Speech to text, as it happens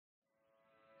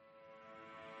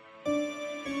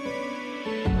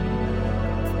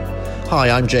Hi,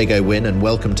 I'm Jago Wynn and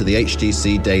welcome to the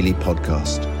HTC Daily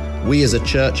Podcast. We as a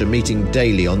church are meeting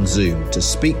daily on Zoom to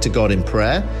speak to God in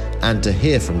prayer and to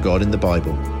hear from God in the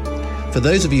Bible. For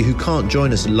those of you who can't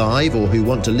join us live or who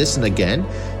want to listen again,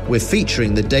 we're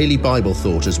featuring the Daily Bible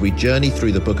Thought as we journey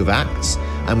through the book of Acts,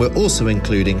 and we're also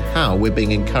including how we're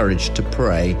being encouraged to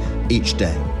pray each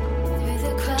day.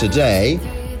 Today,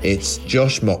 it's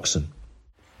Josh Moxon.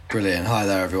 Brilliant. Hi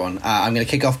there, everyone. I'm going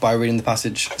to kick off by reading the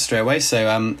passage straight away.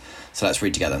 So let's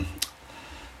read together.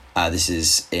 This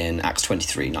is in Acts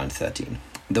 23, 9-13.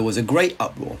 There was a great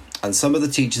uproar, and some of the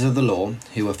teachers of the law,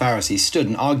 who were Pharisees, stood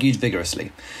and argued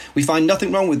vigorously. "We find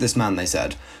nothing wrong with this man," they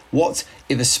said. "What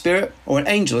if a spirit or an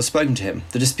angel has spoken to him?"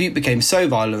 The dispute became so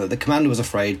violent that the commander was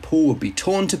afraid Paul would be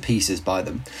torn to pieces by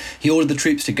them. He ordered the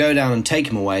troops to go down and take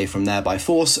him away from there by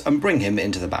force and bring him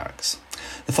into the barracks.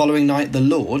 The following night, the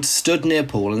Lord stood near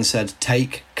Paul and said,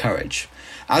 "Take courage.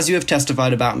 As you have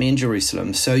testified about me in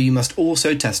Jerusalem, so you must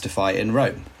also testify in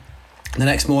Rome." The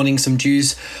next morning, some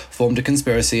Jews formed a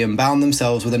conspiracy and bound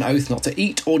themselves with an oath not to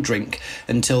eat or drink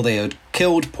until they had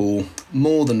killed Paul.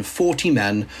 More than 40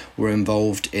 men were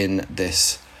involved in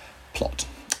this plot.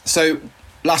 So,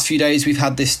 last few days, we've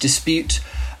had this dispute.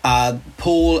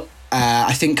 Paul,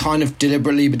 I think kind of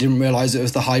deliberately, but didn't realise it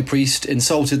was the high priest,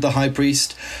 insulted the high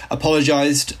priest,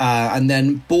 apologised, and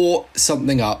then bought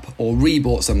something up, or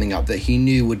rebought something up, that he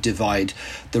knew would divide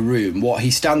the room, what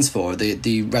he stands for,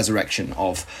 the resurrection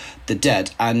of the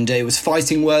dead. And it was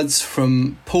fighting words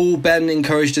from Paul. Ben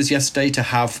encouraged us yesterday to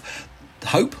have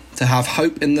hope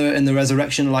in the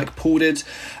resurrection like Paul did,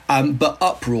 but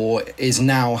uproar is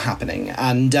now happening,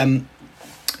 and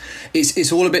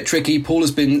It's all a bit tricky. Paul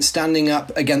has been standing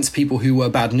up against people who were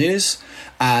bad news.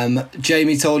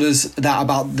 Jamie told us that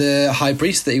about the high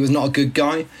priest, that he was not a good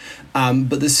guy.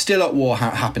 But there's still a war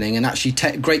happening, and actually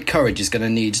great courage is going to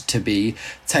need to be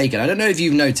taken. I don't know if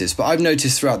you've noticed, but I've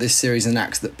noticed throughout this series in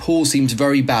Acts that Paul seems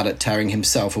very bad at tearing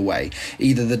himself away.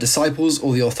 Either the disciples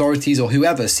or the authorities or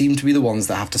whoever seem to be the ones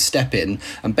that have to step in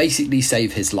and basically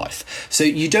save his life. So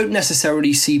you don't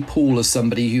necessarily see Paul as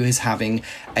somebody who is having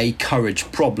a courage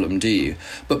problem, do you?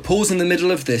 But Paul's in the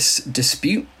middle of this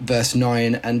dispute, verse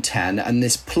 9 and 10, and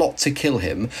this plot to kill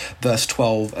him, verse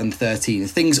 12 and 13.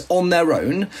 Things on their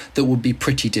own that would be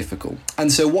pretty difficult.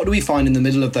 And so what do we find in the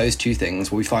middle of those two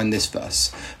things? Well, we find this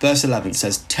verse. Verse 11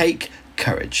 says, "Take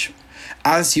courage.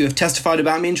 As you have testified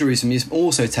about me in Jerusalem, you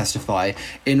also testify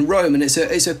in Rome." And it's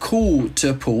a call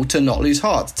to Paul to not lose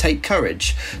heart, take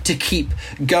courage, to keep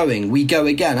going. We go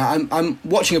again. I'm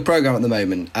watching a program at the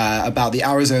moment about the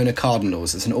Arizona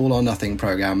Cardinals. It's an all-or-nothing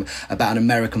program about an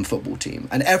American football team.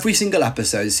 And every single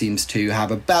episode seems to have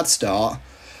a bad start,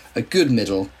 a good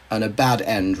middle, and a bad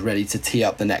end ready to tee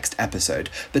up the next episode.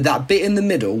 But that bit in the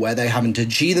middle where they're having to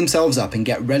G themselves up and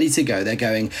get ready to go, they're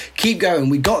going, "Keep going,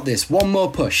 we got this, one more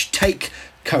push, take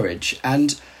courage."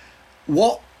 And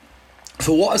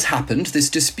for what has happened, this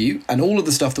dispute, and all of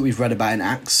the stuff that we've read about in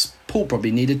Acts, Paul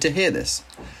probably needed to hear this.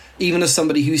 Even as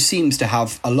somebody who seems to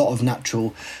have a lot of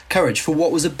natural courage. For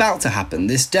what was about to happen,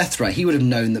 this death threat, he would have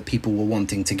known that people were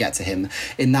wanting to get to him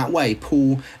in that way.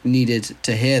 Paul needed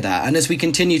to hear that. And as we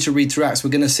continue to read through Acts,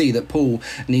 we're going to see that Paul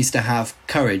needs to have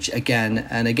courage again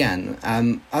and again.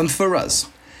 And for us,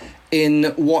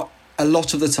 in what a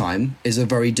lot of the time is a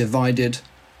very divided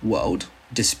world,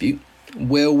 dispute,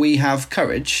 will we have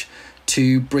courage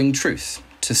to bring truth,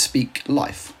 to speak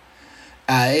life?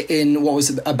 In what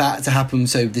was about to happen,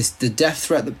 so the death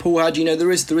threat that Paul had,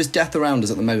 there is death around us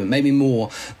at the moment, maybe more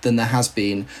than there has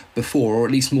been before, or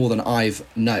at least more than I've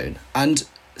known. And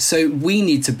so we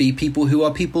need to be people who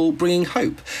are people bringing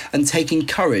hope and taking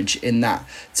courage in that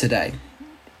today.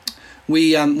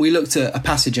 We looked at a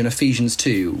passage in Ephesians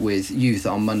 2 with youth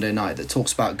on Monday night that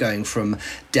talks about going from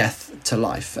death to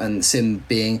life, and sin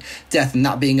being death, and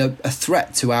that being a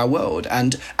threat to our world.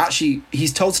 And actually,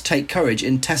 he's told to take courage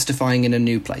in testifying in a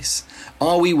new place.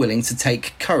 Are we willing to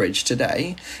take courage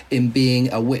today in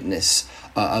being a witness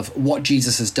of what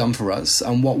Jesus has done for us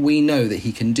and what we know that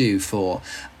he can do for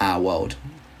our world?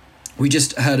 We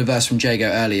just heard a verse from Jago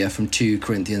earlier from 2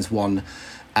 Corinthians 1,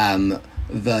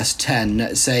 verse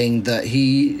 10, saying that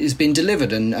he has been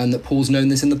delivered and that Paul's known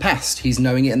this in the past. He's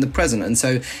knowing it in the present. And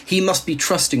so he must be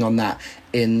trusting on that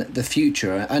in the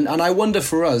future. And I wonder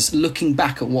for us, looking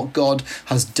back at what God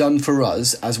has done for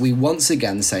us, as we once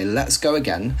again say, let's go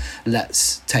again,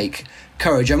 let's take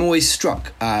courage. I'm always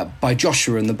struck by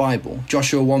Joshua in the Bible.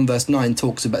 Joshua 1 verse 9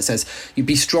 says, "You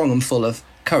be strong and full of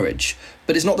courage.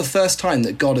 But it's not the first time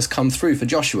that God has come through for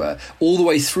Joshua. All the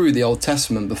way through the Old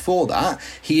Testament before that,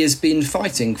 he has been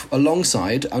fighting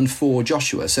alongside and for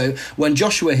Joshua. So when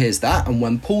Joshua hears that, and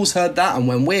when Paul's heard that, and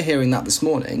when we're hearing that this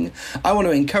morning, I want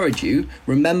to encourage you,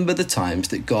 remember the times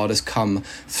that God has come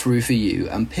through for you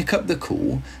and pick up the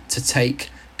call to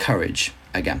take courage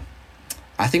again.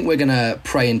 I think we're going to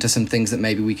pray into some things that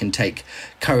maybe we can take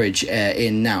courage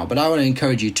in now. But I want to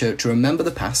encourage you to remember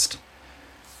the past,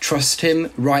 trust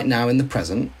him right now in the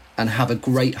present, and have a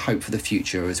great hope for the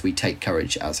future as we take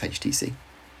courage as HTC.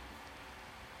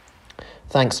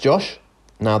 Thanks, Josh.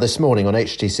 Now, this morning on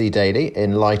HTC Daily,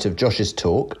 in light of Josh's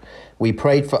talk, we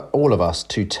prayed for all of us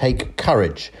to take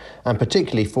courage, and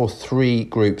particularly for 3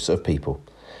 groups of people.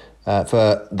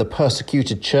 For the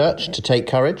persecuted church to take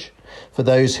courage, for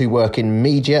those who work in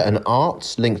media and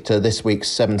arts linked to this week's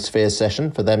Seven Spheres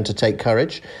session, for them to take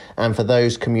courage, and for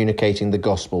those communicating the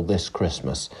gospel this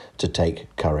Christmas to take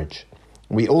courage.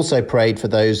 We also prayed for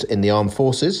those in the armed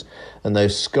forces and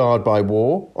those scarred by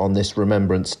war on this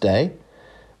Remembrance Day,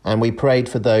 and we prayed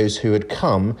for those who had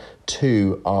come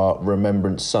to our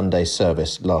Remembrance Sunday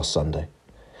service last Sunday.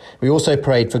 We also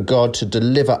prayed for God to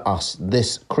deliver us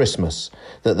this Christmas,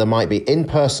 that there might be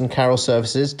in-person carol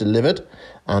services delivered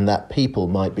and that people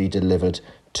might be delivered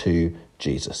to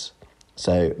Jesus.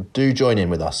 So do join in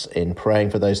with us in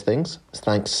praying for those things.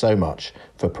 Thanks so much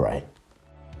for praying.